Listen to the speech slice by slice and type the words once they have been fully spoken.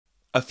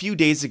A few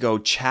days ago,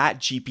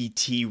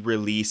 ChatGPT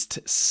released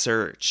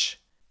Search,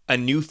 a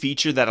new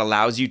feature that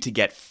allows you to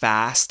get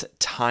fast,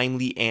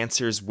 timely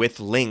answers with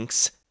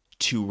links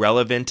to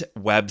relevant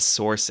web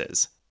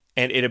sources.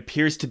 And it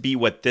appears to be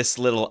what this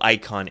little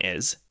icon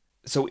is.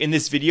 So in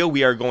this video,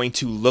 we are going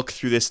to look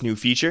through this new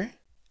feature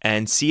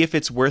and see if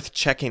it's worth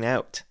checking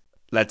out.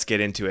 Let's get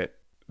into it.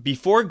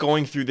 Before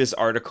going through this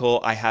article,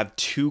 I have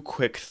two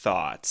quick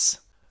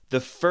thoughts.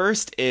 The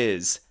first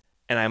is,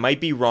 and I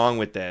might be wrong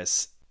with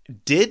this,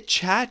 did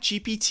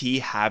ChatGPT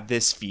have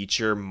this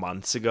feature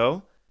months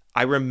ago?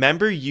 I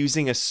remember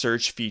using a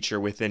search feature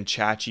within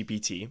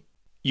ChatGPT.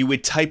 You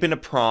would type in a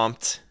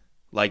prompt,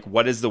 like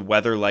what is the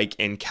weather like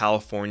in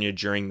California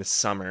during the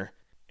summer?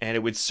 And it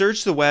would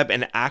search the web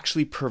and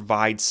actually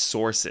provide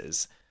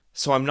sources.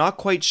 So I'm not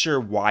quite sure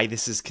why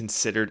this is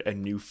considered a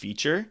new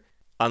feature,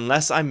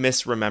 unless I'm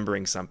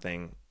misremembering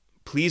something.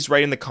 Please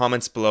write in the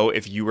comments below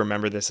if you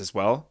remember this as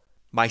well.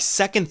 My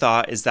second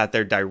thought is that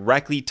they're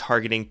directly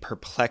targeting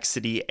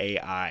Perplexity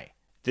AI.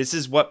 This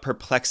is what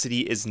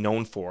Perplexity is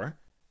known for,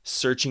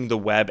 searching the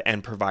web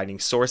and providing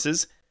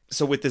sources.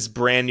 So with this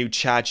brand new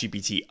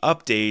ChatGPT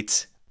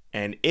update,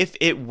 and if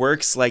it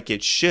works like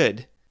it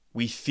should,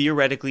 we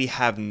theoretically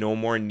have no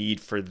more need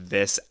for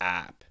this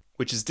app,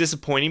 which is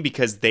disappointing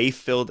because they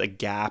filled a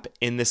gap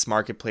in this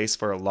marketplace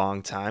for a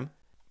long time.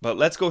 But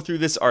let's go through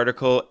this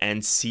article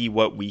and see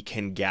what we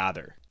can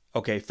gather.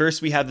 Okay,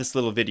 first we have this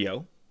little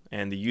video,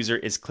 and the user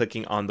is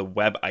clicking on the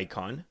web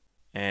icon,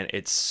 and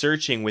it's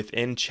searching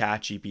within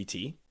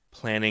ChatGPT,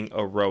 planning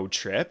a road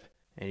trip,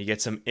 and you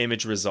get some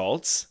image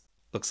results.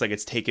 Looks like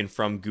it's taken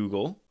from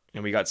Google,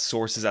 and we got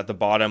sources at the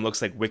bottom.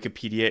 Looks like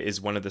Wikipedia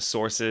is one of the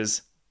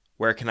sources.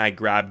 Where can I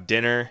grab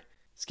dinner?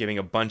 It's giving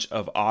a bunch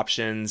of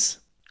options.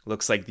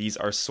 Looks like these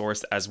are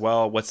sourced as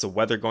well. What's the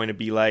weather going to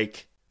be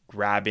like?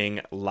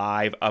 Grabbing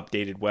live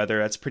updated weather.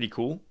 That's pretty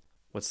cool.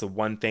 What's the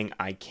one thing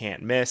I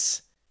can't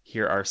miss?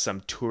 Here are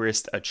some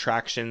tourist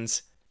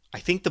attractions. I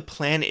think the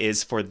plan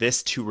is for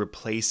this to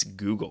replace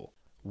Google.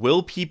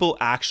 Will people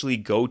actually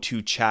go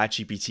to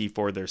ChatGPT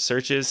for their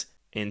searches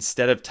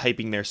instead of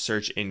typing their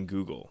search in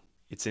Google?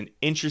 It's an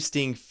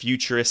interesting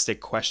futuristic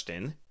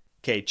question.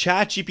 Okay,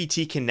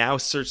 ChatGPT can now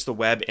search the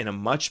web in a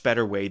much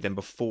better way than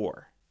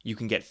before. You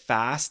can get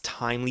fast,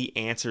 timely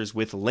answers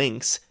with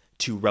links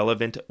to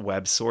relevant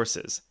web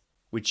sources,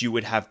 which you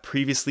would have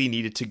previously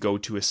needed to go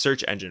to a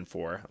search engine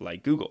for,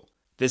 like Google.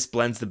 This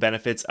blends the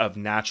benefits of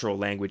natural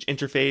language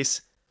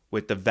interface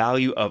with the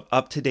value of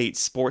up-to-date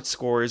sports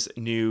scores,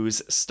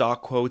 news,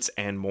 stock quotes,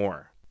 and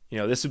more.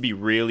 This would be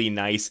really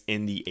nice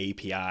in the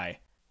API.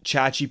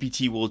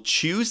 ChatGPT will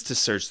choose to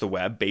search the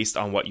web based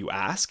on what you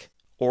ask,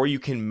 or you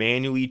can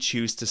manually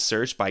choose to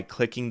search by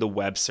clicking the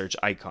web search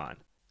icon.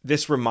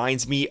 This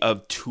reminds me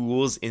of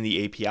tools in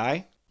the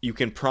API. You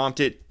can prompt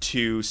it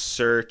to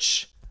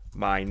search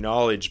my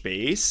knowledge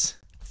base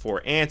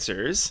for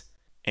answers,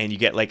 and you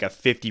get like a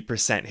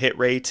 50% hit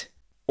rate.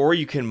 Or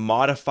you can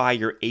modify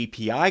your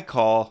API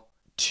call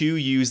to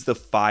use the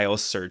file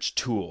search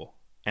tool,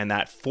 and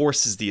that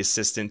forces the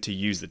assistant to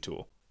use the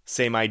tool.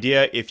 Same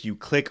idea, if you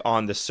click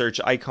on the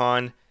search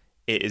icon,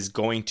 it is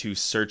going to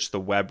search the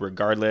web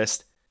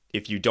regardless.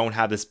 If you don't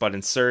have this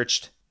button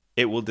searched,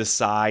 it will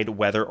decide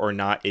whether or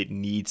not it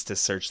needs to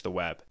search the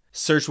web.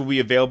 Search will be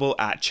available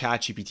at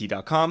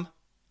chatgpt.com,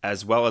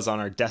 as well as on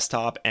our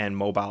desktop and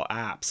mobile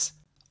apps.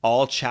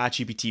 All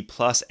ChatGPT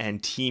Plus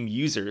and Team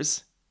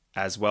users,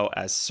 as well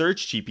as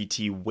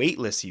SearchGPT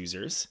waitlist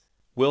users,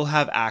 will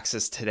have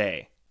access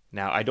today.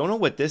 Now, I don't know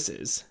what this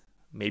is.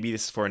 Maybe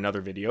this is for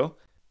another video.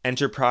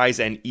 Enterprise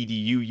and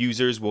EDU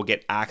users will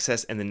get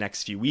access in the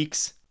next few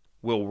weeks.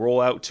 Will roll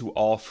out to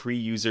all free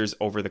users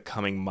over the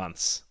coming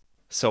months.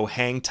 So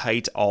hang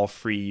tight, all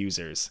free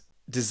users.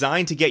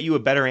 Designed to get you a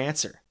better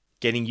answer.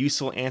 Getting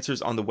useful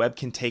answers on the web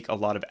can take a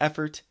lot of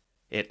effort.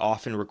 It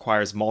often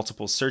requires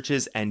multiple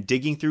searches and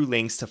digging through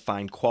links to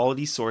find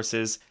quality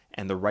sources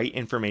and the right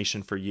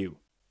information for you.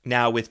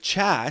 Now with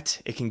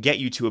chat, it can get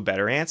you to a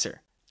better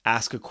answer.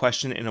 Ask a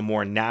question in a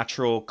more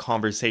natural,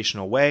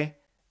 conversational way,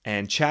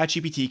 and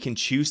ChatGPT can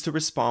choose to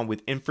respond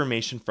with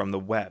information from the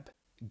web.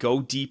 Go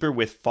deeper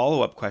with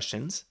follow-up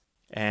questions,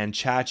 and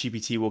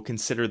ChatGPT will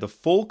consider the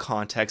full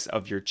context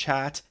of your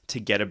chat to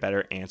get a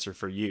better answer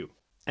for you.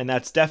 And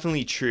that's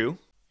definitely true.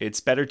 It's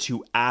better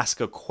to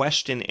ask a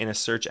question in a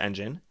search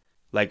engine,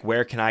 like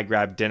where can I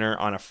grab dinner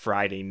on a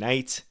Friday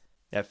night?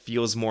 That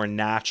feels more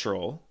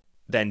natural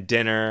than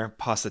dinner,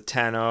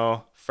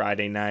 Positano,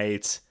 Friday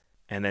night,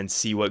 and then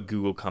see what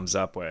Google comes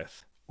up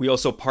with. We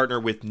also partner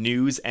with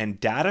news and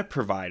data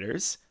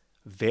providers,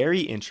 very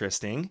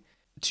interesting,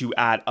 to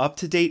add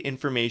up-to-date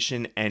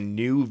information and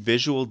new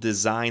visual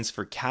designs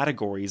for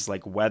categories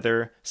like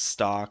weather,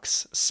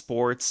 stocks,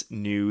 sports,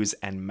 news,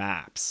 and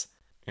maps.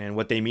 And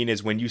what they mean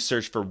is when you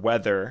search for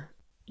weather,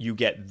 you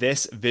get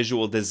this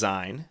visual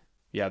design.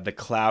 You have the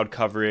cloud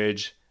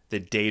coverage, the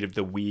date of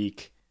the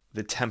week,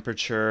 the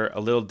temperature,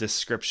 a little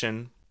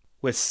description.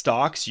 With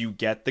stocks, you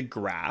get the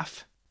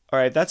graph. All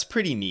right, that's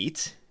pretty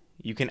neat.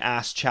 You can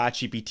ask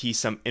ChatGPT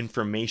some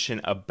information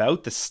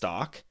about the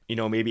stock.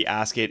 Maybe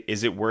ask it,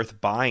 is it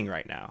worth buying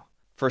right now?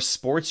 For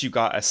sports, you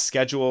got a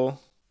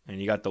schedule and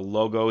you got the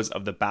logos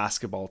of the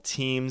basketball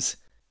teams.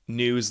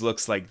 News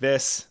looks like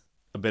this,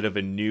 a bit of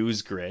a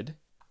news grid.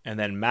 And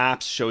then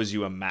maps shows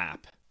you a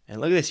map.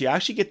 And look at this, you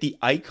actually get the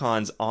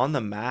icons on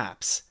the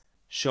maps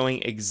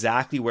showing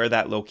exactly where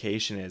that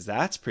location is.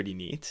 That's pretty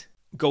neat.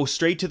 Go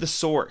straight to the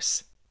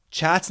source.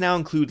 Chats now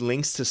include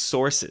links to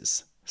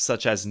sources,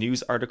 such as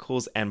news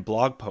articles and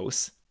blog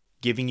posts,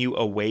 giving you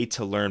a way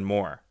to learn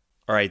more.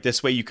 All right,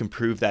 this way you can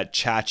prove that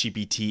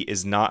ChatGPT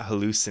is not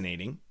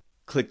hallucinating.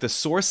 Click the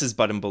sources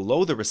button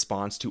below the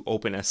response to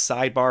open a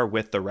sidebar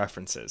with the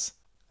references.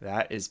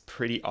 That is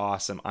pretty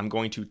awesome. I'm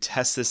going to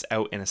test this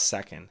out in a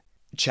second.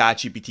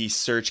 ChatGPT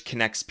Search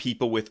connects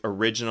people with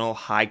original,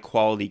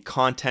 high-quality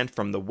content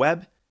from the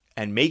web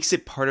and makes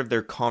it part of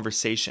their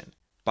conversation.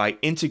 By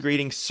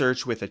integrating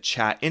search with a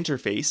chat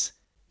interface,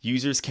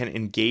 users can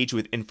engage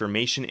with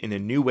information in a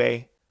new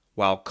way,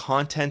 while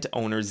content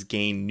owners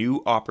gain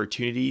new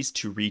opportunities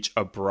to reach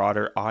a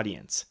broader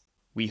audience.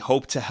 We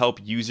hope to help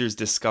users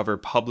discover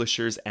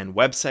publishers and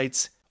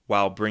websites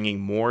while bringing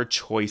more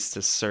choice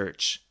to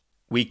search.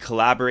 We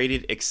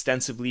collaborated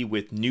extensively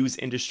with news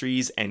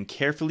industries and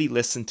carefully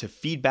listened to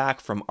feedback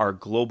from our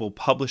global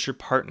publisher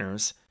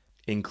partners,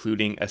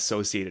 including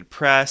Associated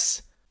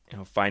Press,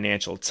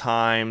 Financial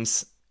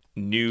Times,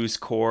 News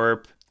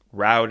Corp,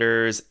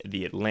 Reuters,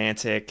 The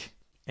Atlantic,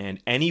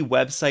 and any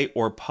website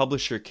or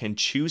publisher can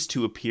choose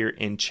to appear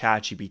in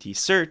ChatGPT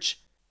Search.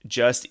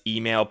 Just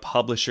email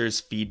publishers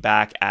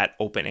feedback at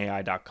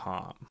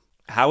openai.com.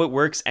 How it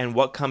works and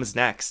what comes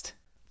next.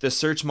 The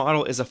search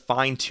model is a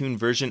fine-tuned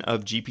version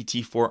of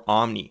GPT-4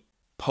 Omni,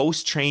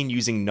 post-trained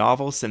using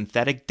novel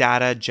synthetic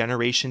data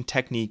generation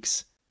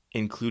techniques,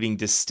 including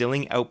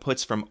distilling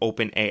outputs from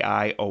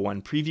OpenAI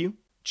o1 Preview.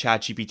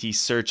 ChatGPT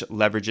Search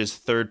leverages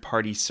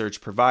third-party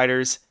search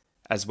providers,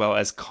 as well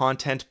as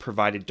content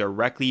provided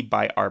directly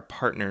by our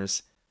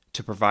partners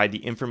to provide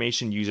the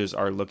information users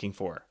are looking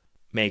for.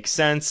 Makes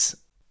sense.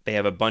 They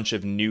have a bunch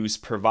of news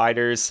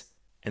providers,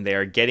 and they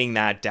are getting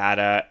that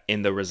data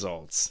in the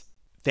results.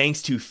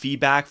 Thanks to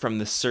feedback from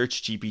the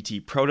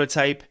SearchGPT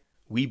prototype,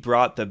 we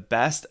brought the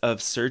best of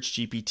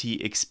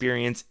SearchGPT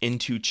experience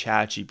into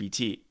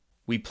ChatGPT.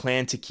 We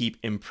plan to keep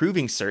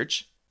improving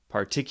search,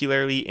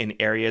 particularly in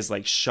areas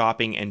like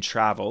shopping and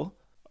travel.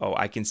 Oh,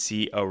 I can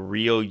see a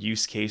real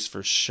use case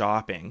for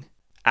shopping.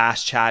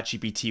 Ask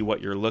ChatGPT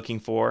what you're looking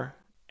for,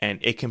 and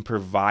it can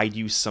provide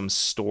you some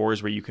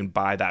stores where you can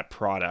buy that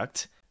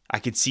product. I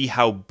could see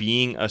how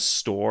being a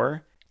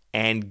store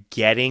and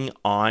getting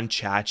on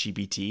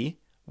ChatGPT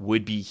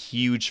would be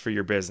huge for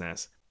your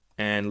business.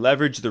 And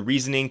leverage the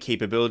reasoning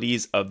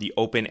capabilities of the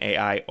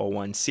OpenAI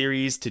o1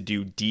 series to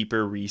do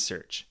deeper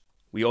research.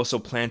 We also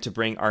plan to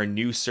bring our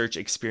new search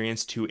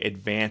experience to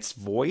advanced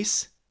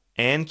voice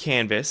and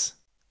Canvas,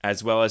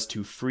 as well as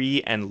to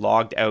free and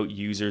logged out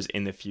users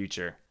in the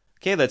future.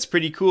 Okay, that's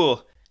pretty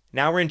cool.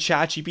 Now we're in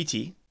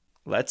ChatGPT.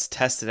 Let's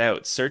test it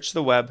out. Search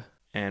the web,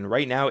 and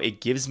right now it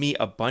gives me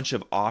a bunch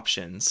of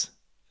options.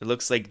 It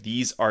looks like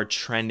these are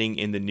trending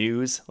in the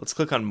news. Let's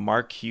click on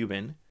Mark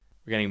Cuban.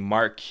 We're getting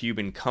Mark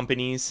Cuban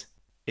companies.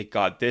 It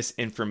got this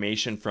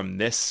information from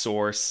this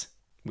source.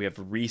 We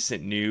have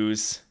recent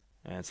news,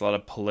 and it's a lot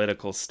of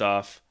political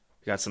stuff.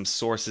 We got some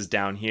sources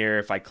down here.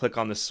 If I click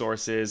on the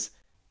sources,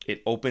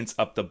 it opens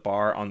up the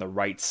bar on the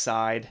right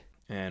side.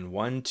 And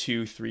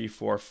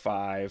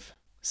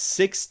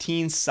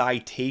 16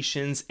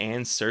 citations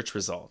and search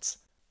results.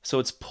 So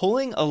it's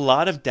pulling a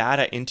lot of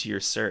data into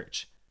your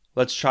search.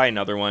 Let's try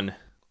another one.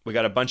 We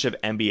got a bunch of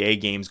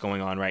NBA games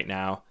going on right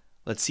now.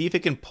 Let's see if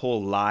it can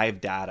pull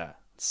live data.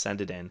 Let's send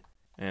it in.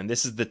 And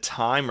this is the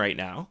time right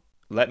now.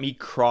 Let me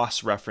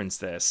cross-reference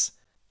this.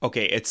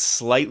 Okay, it's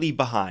slightly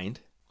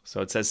behind.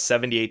 So it says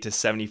 78 to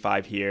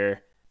 75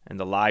 here. And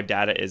the live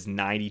data is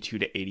 92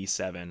 to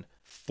 87.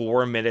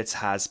 4 minutes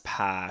has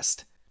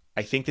passed.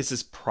 I think this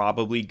is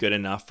probably good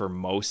enough for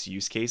most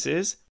use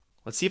cases.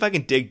 Let's see if I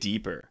can dig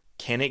deeper.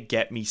 Can it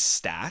get me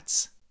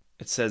stats?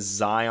 It says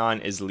Zion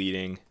is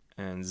leading.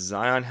 And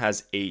Zion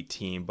has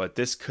 18, but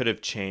this could have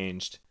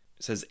changed.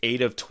 It says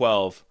 8 of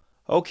 12.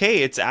 Okay,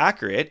 it's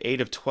accurate,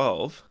 8 of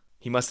 12.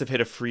 He must have hit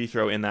a free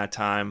throw in that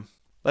time.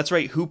 Let's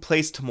write who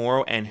plays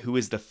tomorrow and who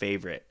is the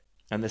favorite.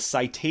 And the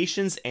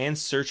citations and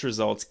search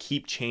results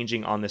keep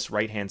changing on this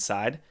right-hand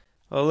side.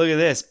 Oh, look at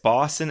this.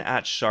 Boston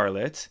at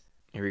Charlotte.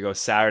 Here we go,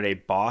 Saturday.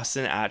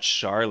 Boston at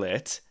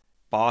Charlotte.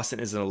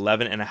 Boston is an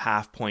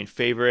 11.5 point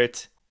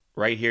favorite.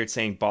 Right here it's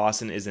saying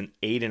Boston is an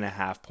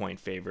 8.5 point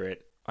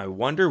favorite. I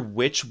wonder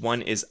which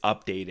one is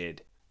updated.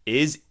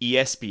 Is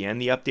ESPN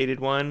the updated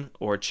one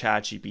or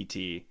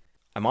ChatGPT?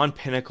 I'm on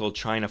Pinnacle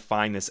trying to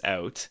find this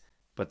out,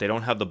 but they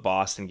don't have the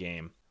Boston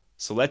game.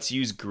 So let's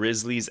use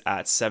Grizzlies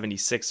at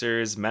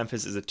 76ers.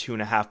 Memphis is a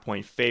 2.5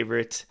 point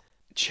favorite.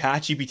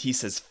 ChatGPT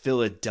says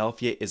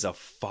Philadelphia is a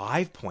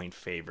 5 point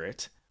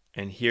favorite.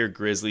 And here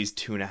Grizzlies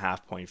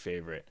 2.5 point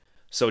favorite.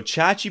 So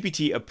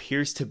ChatGPT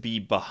appears to be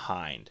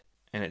behind.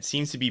 and it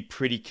seems to be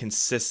pretty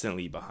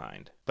consistently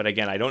behind. But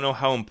again, I don't know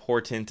how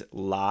important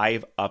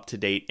live,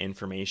 up-to-date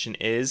information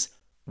is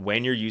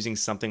when you're using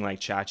something like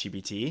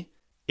ChatGPT.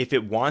 If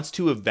it wants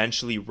to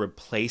eventually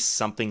replace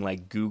something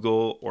like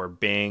Google or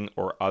Bing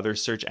or other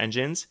search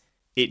engines,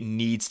 it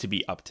needs to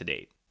be up to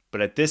date.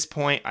 But at this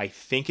point, I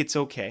think it's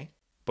okay,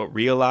 but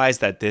realize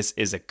that this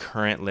is a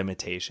current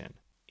limitation.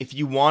 If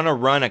you want to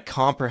run a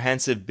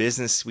comprehensive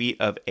business suite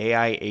of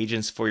AI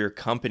agents for your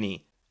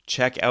company,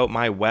 check out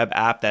my web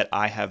app that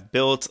I have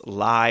built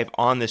live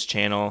on this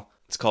channel.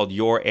 It's called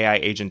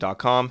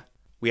youraiagent.com.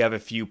 We have a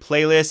few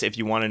playlists. If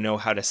you want to know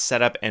how to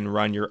set up and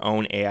run your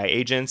own AI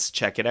agents,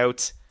 check it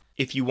out.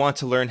 If you want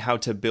to learn how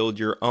to build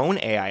your own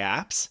AI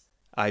apps,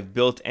 I've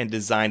built and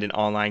designed an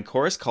online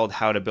course called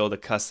How to Build a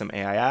Custom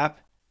AI App.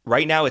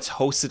 Right now it's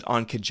hosted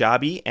on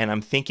Kajabi, and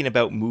I'm thinking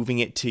about moving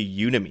it to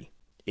Udemy.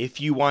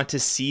 If you want to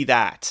see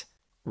that,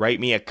 write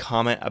me a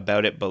comment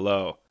about it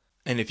below.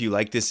 And if you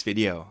like this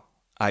video,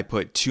 I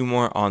put 2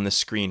 more on the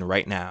screen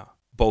right now.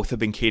 Both have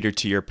been catered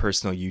to your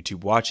personal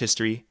YouTube watch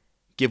history.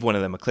 Give one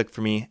of them a click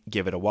for me,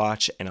 give it a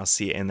watch, and I'll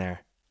see you in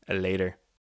there. Later.